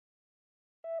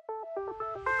Hi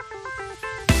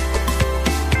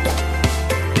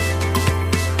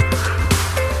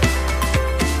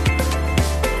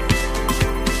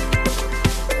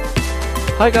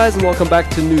guys, and welcome back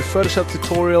to a new Photoshop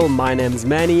tutorial. My name is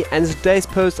Manny, and in today's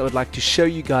post I would like to show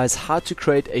you guys how to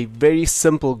create a very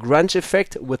simple grunge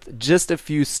effect with just a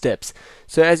few steps.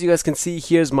 So as you guys can see,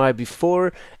 here's my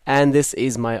before and this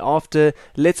is my after.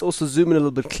 Let's also zoom in a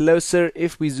little bit closer.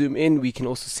 If we zoom in, we can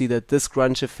also see that this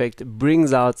grunge effect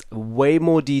brings out way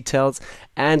more details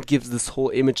and gives this whole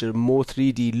image a more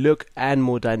 3D look and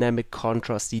more dynamic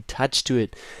contrasty touch to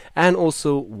it, and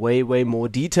also way more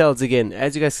details again.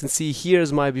 As you guys can see,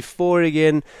 here's my before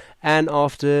again and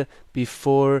after,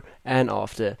 before and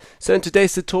after. So in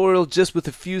today's tutorial, just with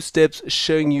a few steps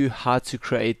showing you how to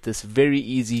create this very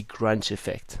easy grunge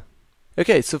effect.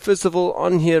 Okay, so first of all,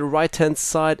 on here right hand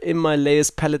side in my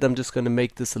layers palette, I'm just going to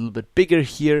make this a little bit bigger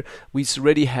here. We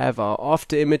already have our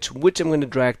after image, which I'm going to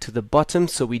drag to the bottom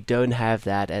so we don't have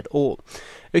that at all.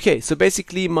 Okay, so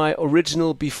basically my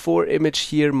original before image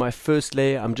here, my first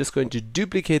layer, I'm just going to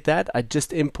duplicate that. I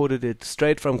just imported it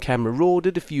straight from Camera Raw,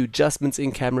 did a few adjustments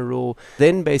in Camera Raw,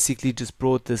 then basically just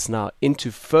brought this now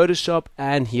into Photoshop,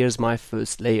 and here's my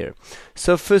first layer.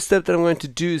 So first step that I'm going to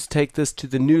do is take this to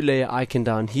the new layer icon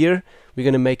down here. We're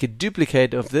going to make a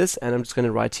duplicate of this, and I'm just going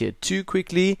to write here 2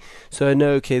 quickly so I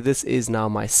know, okay, this is now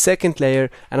my second layer,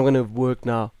 and I'm going to work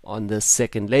now on the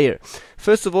second layer.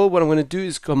 First of all, what I'm going to do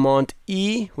is Command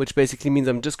E, which basically means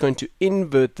I'm just going to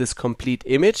invert this complete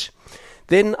image.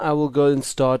 Then I will go and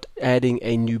start adding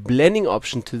a new blending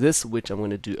option to this, which I'm going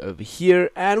to do over here,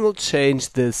 and we'll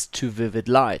change this to Vivid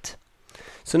Light.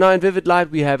 So now in Vivid Light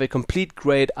we have a complete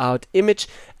grayed out image,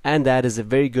 and that is a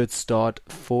very good start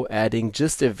for adding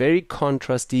just a very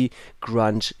contrasty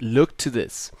grunge look to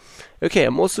this. Okay,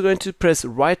 I'm also going to press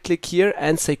right click here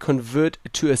and say convert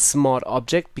to a smart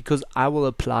object, because I will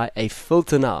apply a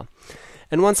filter now.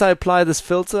 And once I apply this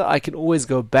filter, I can always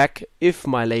go back if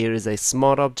my layer is a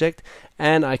smart object,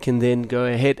 and I can then go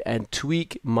ahead and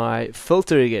tweak my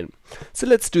filter again. So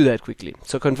let's do that quickly.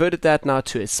 So converted that now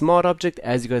to a smart object,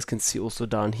 as you guys can see also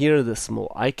down here, the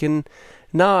small icon.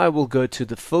 Now I will go to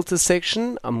the filter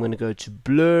section. I'm going to go to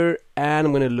blur, and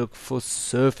I'm going to look for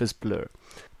surface blur.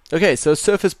 Okay, so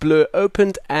surface blur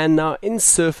opened, and now in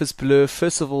surface blur,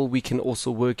 first of all, we can also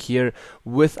work here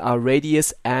with our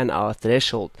radius and our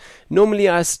threshold. Normally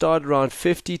I start around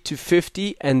 50 to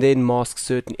 50 and then mask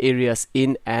certain areas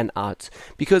in and out,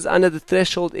 because under the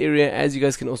threshold area, as you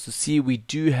guys can also see, we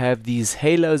do have these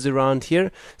halos around here.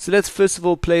 So let's first of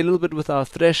all play a little bit with our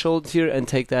threshold here and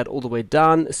take that all the way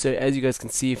down. So as you guys can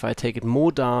see, if I take it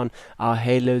more down, our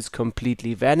halos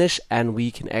completely vanish, and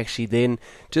we can actually then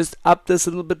just up this a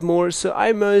little bit more. So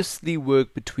I mostly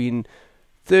work between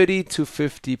 30 to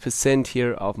 50%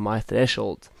 here of my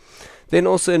threshold. Then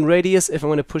also in radius, if I'm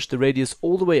going to push the radius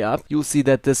all the way up, you'll see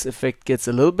that this effect gets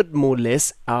a little bit more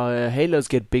less. Our halos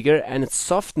get bigger and it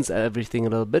softens everything a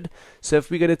little bit. So if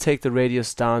we're going to take the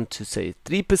radius down to say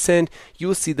 3%,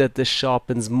 you'll see that this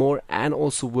sharpens more and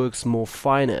also works more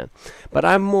finer. But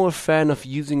I'm more a fan of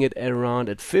using it around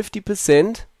at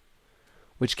 50%.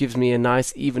 Which gives me a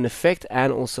nice even effect,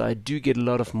 and also I do get a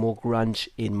lot of more grunge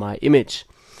in my image.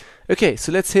 Okay,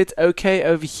 so let's hit OK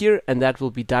over here, and that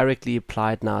will be directly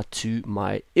applied now to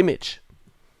my image.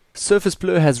 Surface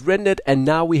blur has rendered, and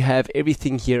now we have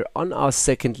everything here on our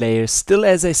second layer still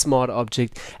as a smart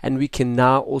object, and we can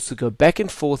now also go back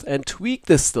and forth and tweak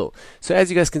this still. So as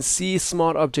you guys can see,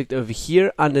 smart object over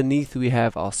here, underneath we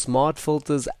have our smart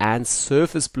filters and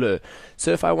surface blur.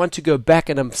 So if I want to go back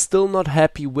and I'm still not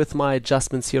happy with my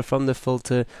adjustments here from the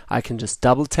filter, I can just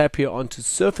double tap here onto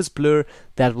surface blur.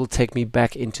 That will take me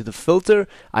back into the filter.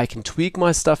 I can tweak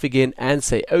my stuff again and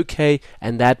say OK,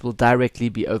 and that will directly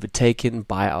be overtaken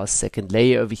by our second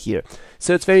layer over here.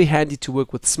 So it's very handy to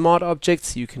work with smart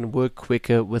objects. You can work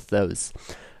quicker with those.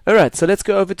 Alright, so let's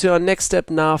go over to our next step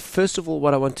now. First of all,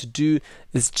 what I want to do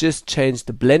is just change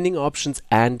the blending options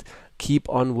and keep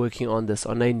on working on this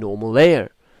on a normal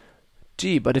layer.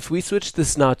 Gee, but if we switch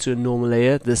this now to a normal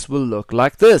layer, this will look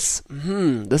like this.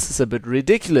 This is a bit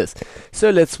ridiculous. So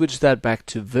let's switch that back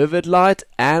to Vivid Light,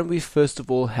 and we first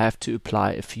of all have to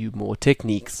apply a few more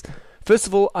techniques. First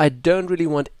of all, I don't really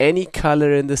want any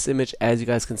color in this image. As you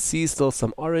guys can see, still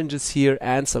some oranges here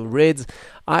and some reds.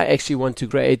 I actually want to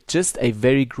create just a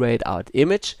very grayed out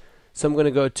image. So I'm going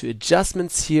to go to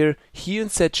adjustments here, hue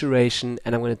and saturation,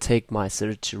 and I'm going to take my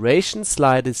saturation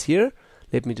sliders here.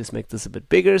 Let me just make this a bit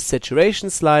bigger. Saturation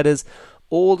sliders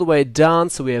all the way down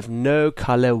so we have no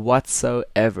color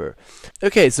whatsoever.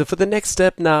 Okay, so for the next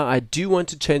step now, I do want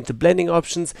to change the blending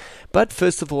options, but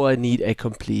first of all I need a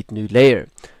complete new layer.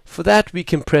 For that, we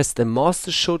can press the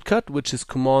master shortcut, which is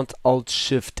Command Alt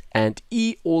Shift and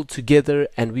E all together,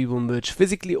 and we will merge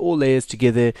physically all layers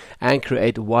together and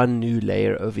create one new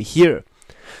layer over here.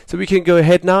 So we can go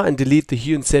ahead now and delete the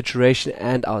hue and saturation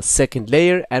and our second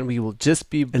layer, and we will just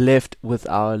be left with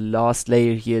our last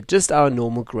layer here, just our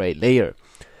normal gray layer.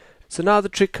 So now the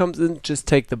trick comes in, just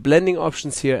take the blending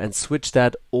options here and switch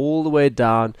that all the way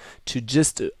down to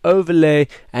just overlay,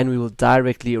 and we will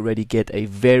directly already get a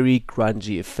very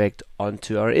grungy effect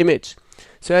onto our image.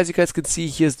 So as you guys can see,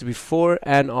 here's the before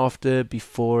and after,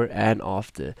 before and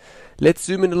after. Let's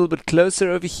zoom in a little bit closer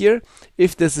over here.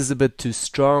 If this is a bit too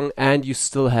strong and you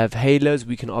still have halos,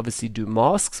 we can obviously do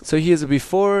masks. So here's a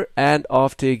before and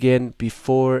after again,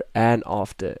 before and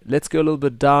after. Let's go a little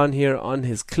bit down here on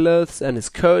his clothes and his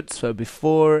coat. So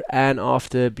before and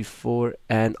after, before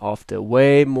and after.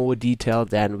 Way more detail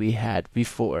than we had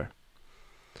before.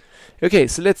 Okay,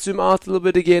 so let's zoom out a little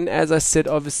bit again. As I said,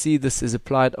 obviously this is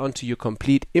applied onto your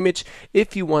complete image.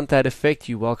 If you want that effect,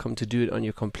 you're welcome to do it on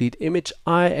your complete image.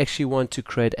 I actually want to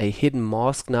create a hidden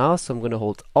mask now, so I'm going to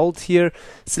hold Alt here,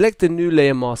 select the new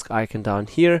layer mask icon down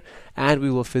here, and we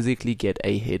will physically get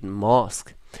a hidden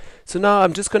mask. So now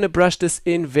I'm just going to brush this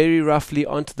in very roughly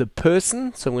onto the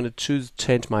person. So I'm going to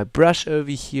change my brush over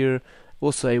here.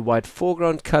 Also a white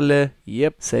foreground color,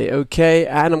 yep, say OK,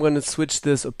 and I'm going to switch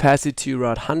this opacity to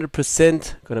around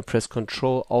 100%. I'm going to press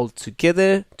Ctrl Alt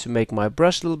together to make my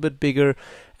brush a little bit bigger,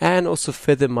 and also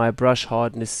feather my brush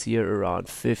hardness here around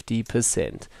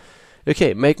 50%.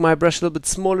 Okay, make my brush a little bit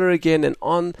smaller again, and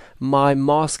on my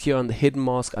mask here, on the hidden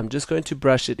mask, I'm just going to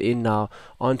brush it in now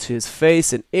onto his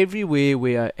face and everywhere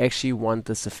where I actually want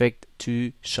this effect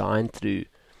to shine through.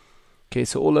 Okay,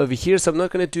 so all over here, so I'm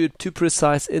not going to do it too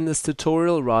precise in this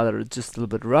tutorial, rather just a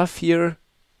little bit rough here.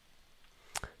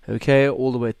 Okay,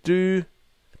 all the way through,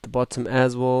 at the bottom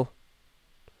as well.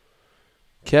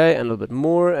 Okay, and a little bit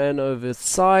more, and over the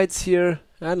sides here,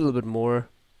 and a little bit more.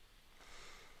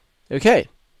 Okay,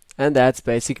 and that's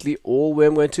basically all where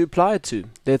I'm going to apply it to.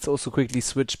 Let's also quickly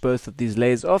switch both of these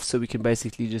layers off, so we can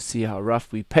basically just see how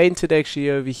rough we painted actually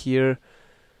over here.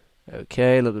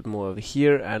 Okay, a little bit more over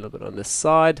here, and a little bit on this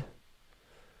side.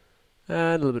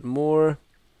 And a little bit more.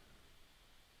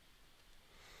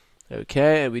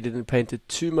 Okay, and we didn't paint it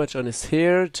too much on his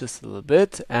hair, just a little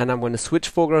bit. And I'm going to switch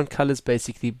foreground colors,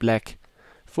 basically black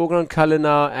foreground color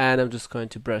now, and I'm just going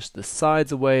to brush the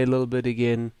sides away a little bit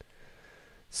again,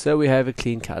 so we have a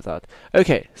clean cutout.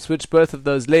 Okay, switch both of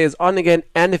those layers on again,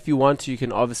 and if you want to, you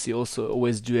can obviously also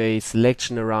always do a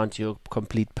selection around your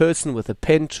complete person with a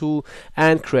pen tool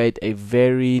and create a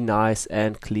very nice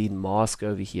and clean mask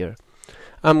over here.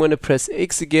 I'm going to press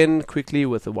X again quickly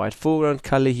with the white foreground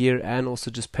color here, and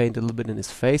also just paint a little bit in his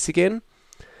face again.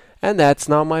 And that's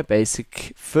now my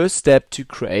basic first step to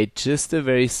create just a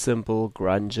very simple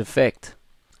grunge effect.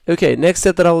 Okay, next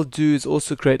step that I will do is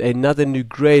also create another new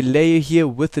gray layer here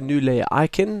with the new layer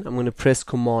icon. I'm going to press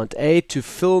Command A to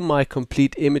fill my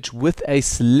complete image with a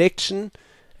selection,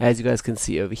 as you guys can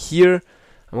see over here.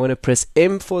 I'm going to press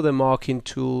M for the marking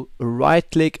tool, right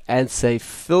click and say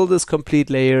fill this complete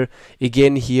layer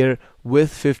again here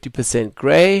with 50%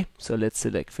 gray. So let's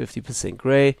select 50%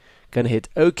 gray, gonna hit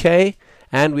OK,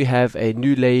 and we have a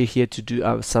new layer here to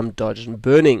do some dodge and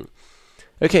burning.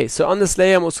 Okay, so on this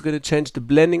layer I'm also going to change the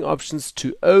blending options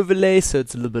to overlay, so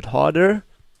it's a little bit harder.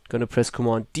 Going to press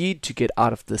Command D to get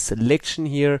out of the selection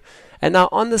here, and now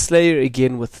on this layer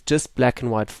again with just black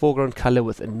and white foreground color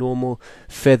with a normal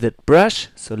feathered brush.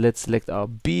 So let's select our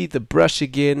B, the brush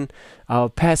again, our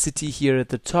opacity here at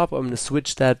the top, I'm going to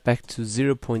switch that back to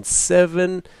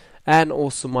 0.7, and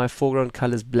also my foreground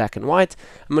color is black and white.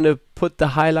 I'm going to put the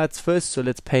highlights first, so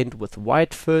let's paint with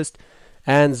white first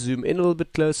and zoom in a little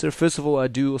bit closer. First of all, I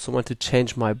do also want to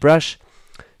change my brush,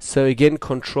 so again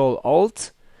Control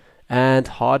Alt, and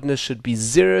hardness should be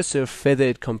 0, so feather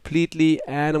it completely,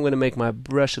 and I'm going to make my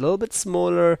brush a little bit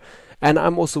smaller. And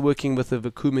I'm also working with a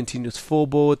Vacuum Continuous 4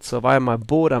 board, so via my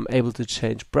board I'm able to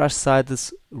change brush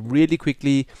sizes really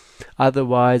quickly.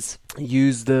 Otherwise,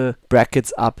 use the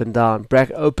brackets up and down,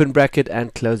 open bracket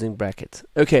and closing bracket.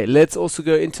 Okay, let's also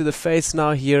go into the face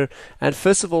now here, and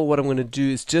first of all what I'm going to do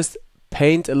is just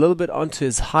paint a little bit onto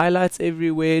his highlights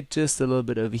everywhere, just a little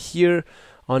bit over here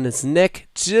on his neck,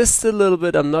 just a little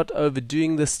bit. I'm not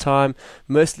overdoing this time.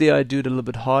 Mostly I do it a little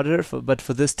bit harder, but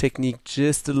for this technique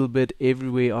just a little bit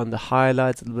everywhere on the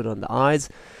highlights, a little bit on the eyes,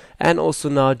 and also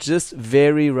now just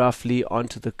very roughly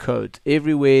onto the coat,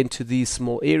 everywhere into these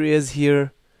small areas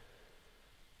here.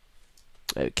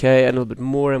 Okay, and a little bit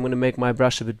more. I'm going to make my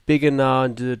brush a bit bigger now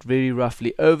and do it very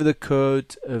roughly over the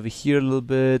coat, over here a little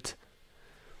bit,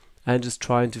 and just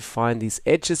trying to find these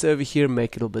edges over here,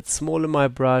 make it a little bit smaller my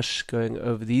brush, going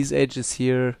over these edges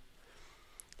here, a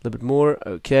little bit more,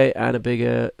 okay, and a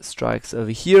bigger strikes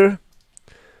over here.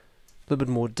 A little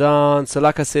bit more down. So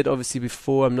like I said obviously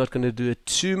before, I'm not going to do it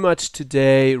too much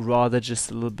today, rather just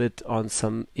a little bit on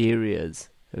some areas.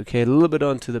 Okay, a little bit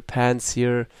onto the pants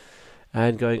here,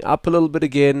 and going up a little bit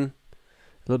again,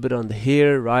 a little bit on the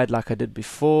hair, right, like I did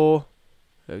before.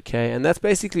 Okay, and that's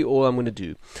basically all I'm going to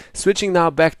do. Switching now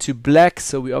back to black,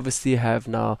 so we obviously have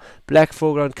now black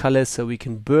foreground color, so we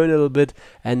can burn a little bit,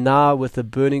 and now with the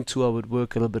burning tool I would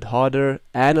work a little bit harder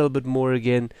and a little bit more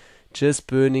again, just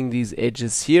burning these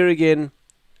edges here again,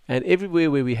 and everywhere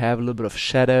where we have a little bit of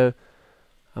shadow,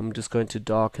 I'm just going to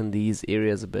darken these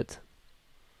areas a bit.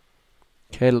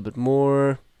 Okay, a little bit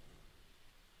more.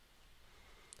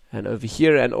 And over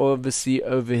here, and obviously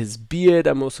over his beard,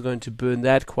 I'm also going to burn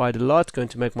that quite a lot. Going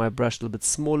to make my brush a little bit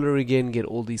smaller again, get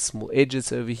all these small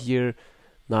edges over here,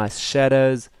 nice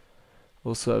shadows.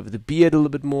 Also over the beard a little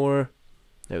bit more.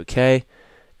 Okay,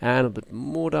 and a bit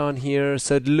more down here.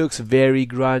 So it looks very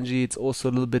grungy. It's also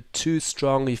a little bit too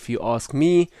strong if you ask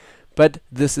me. But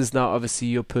this is now obviously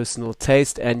your personal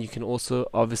taste, and you can also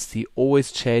obviously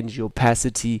always change your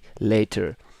opacity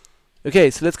later.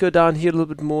 Okay, so let's go down here a little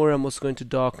bit more. I'm also going to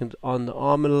darken on the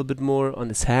arm a little bit more, on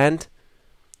his hand,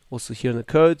 also here on the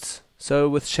coats. So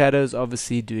with shadows,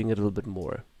 obviously doing it a little bit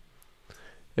more.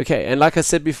 Okay, and like I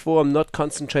said before, I'm not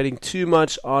concentrating too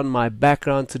much on my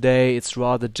background today. It's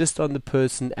rather just on the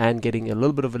person and getting a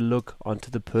little bit of a look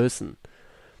onto the person.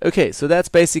 Okay, so that's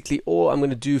basically all I'm going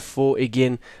to do for,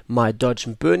 again, my dodge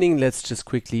and burning. Let's just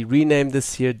quickly rename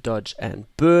this here, dodge and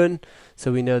burn.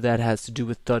 So we know that has to do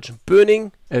with dodge and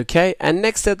burning. Okay, and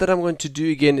next step that I'm going to do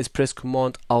again is press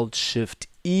Command Alt Shift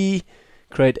E,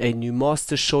 create a new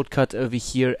master shortcut over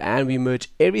here, and we merge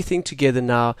everything together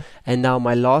now. And now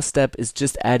my last step is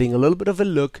just adding a little bit of a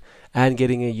look and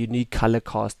getting a unique color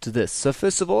cast to this. So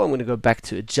first of all, I'm going to go back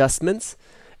to adjustments.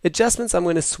 Adjustments, I'm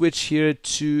going to switch here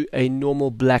to a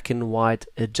normal black and white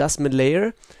adjustment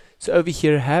layer. So over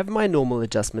here I have my normal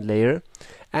adjustment layer,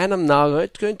 and I'm now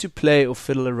not going to play or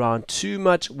fiddle around too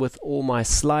much with all my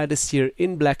sliders here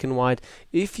in black and white.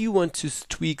 If you want to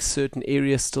tweak certain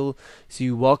areas still, so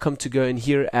you're welcome to go in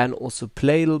here and also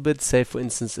play a little bit. Say for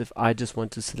instance, if I just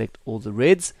want to select all the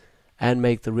reds and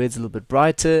make the reds a little bit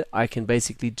brighter, I can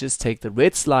basically just take the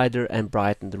red slider and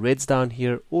brighten the reds down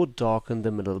here or darken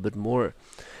them a little bit more.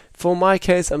 For my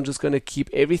case, I'm just going to keep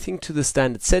everything to the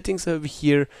standard settings over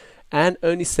here, and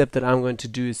only step that I'm going to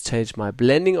do is change my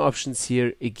blending options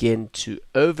here again to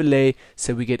overlay,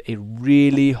 so we get a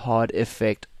really hard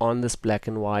effect on this black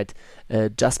and white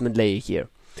adjustment layer here.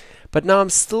 But now I'm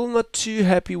still not too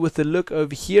happy with the look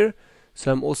over here,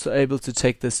 so I'm also able to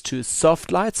take this to a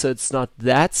soft light, so it's not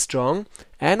that strong.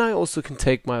 And I also can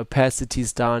take my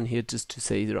opacities down here just to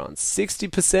say around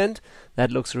 60%.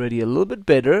 That looks already a little bit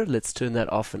better. Let's turn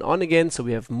that off and on again so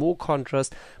we have more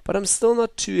contrast, but I'm still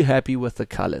not too happy with the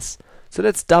colors. So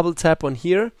let's double tap on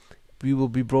here. We will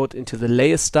be brought into the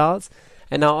layer styles.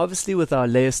 And now obviously with our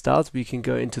layer styles, we can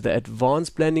go into the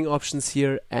advanced blending options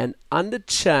here, and under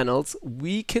channels,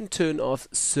 we can turn off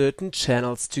certain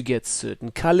channels to get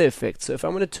certain color effects. So if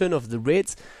I'm going to turn off the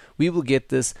reds, we will get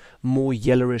this more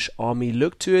yellowish army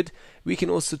look to it. We can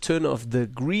also turn off the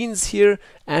greens here,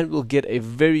 and we'll get a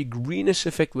very greenish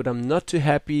effect, but I'm not too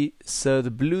happy. So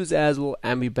the blues as well,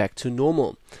 and we're back to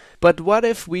normal. But what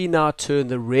if we now turn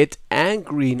the red and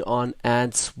green on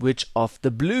and switch off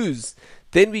the blues?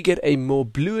 Then we get a more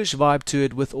bluish vibe to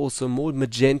it, with also more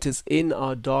magentas in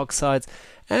our dark sides,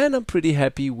 and I'm pretty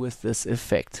happy with this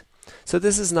effect. So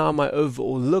this is now my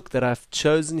overall look that I've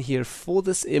chosen here for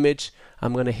this image.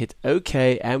 I'm going to hit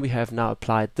OK, and we have now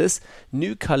applied this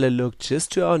new color look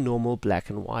just to our normal black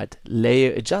and white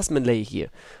layer adjustment layer here.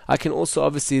 I can also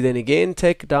obviously then again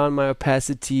take down my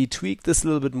opacity, tweak this a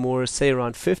little bit more, say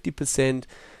around 50%.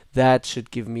 That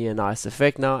should give me a nice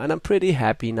effect now, and I'm pretty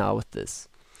happy now with this.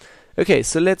 Okay,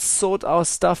 so let's sort our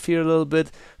stuff here a little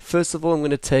bit. First of all, I'm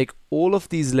going to take all of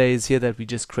these layers here that we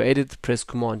just created, press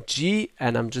Command G,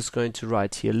 and I'm just going to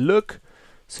write here look.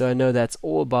 So I know that's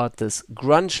all about this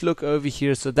grunge look over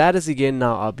here. So that is again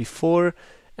now our before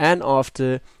and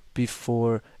after,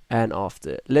 before and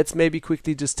after. Let's maybe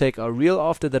quickly just take our real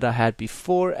after that I had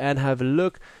before and have a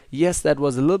look. Yes, that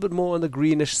was a little bit more on the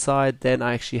greenish side than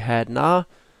I actually had now.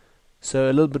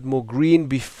 So a little bit more green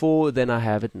before than I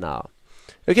have it now.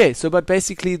 Okay, so but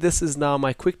basically this is now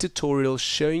my quick tutorial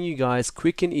showing you guys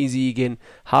quick and easy again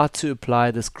how to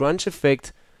apply this grunge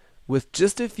effect with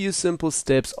just a few simple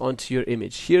steps onto your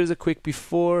image. Here's a quick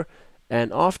before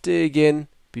and after again,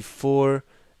 before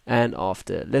and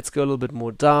after. Let's go a little bit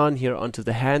more down here onto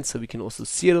the hand so we can also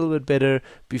see it a little bit better.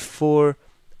 Before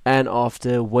and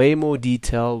after, way more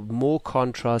detail, more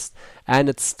contrast, and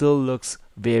it still looks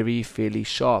fairly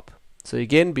sharp. So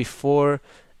again, before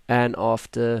and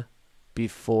after,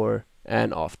 before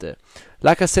and after.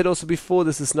 Like I said also before,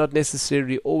 this is not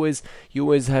necessarily you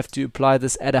always have to apply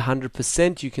this at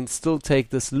 100%. You can still take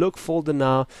this look folder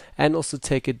now and also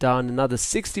take it down another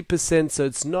 60%, so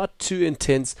it's not too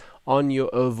intense on your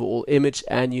overall image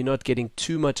and you're not getting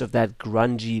too much of that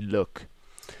grungy look.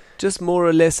 Just more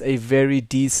or less a very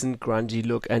decent grungy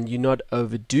look, and you're not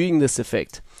overdoing this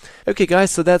effect. Okay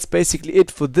guys, so that's basically it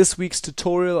for this week's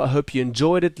tutorial. I hope you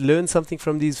enjoyed it, learned something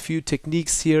from these few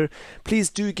techniques here.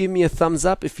 Please do give me a thumbs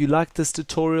up if you liked this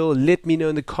tutorial. Let me know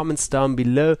in the comments down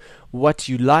below what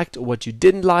you liked or what you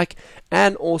didn't like,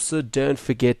 and also don't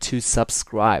forget to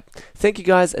subscribe. Thank you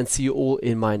guys, and see you all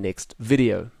in my next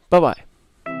video. Bye bye.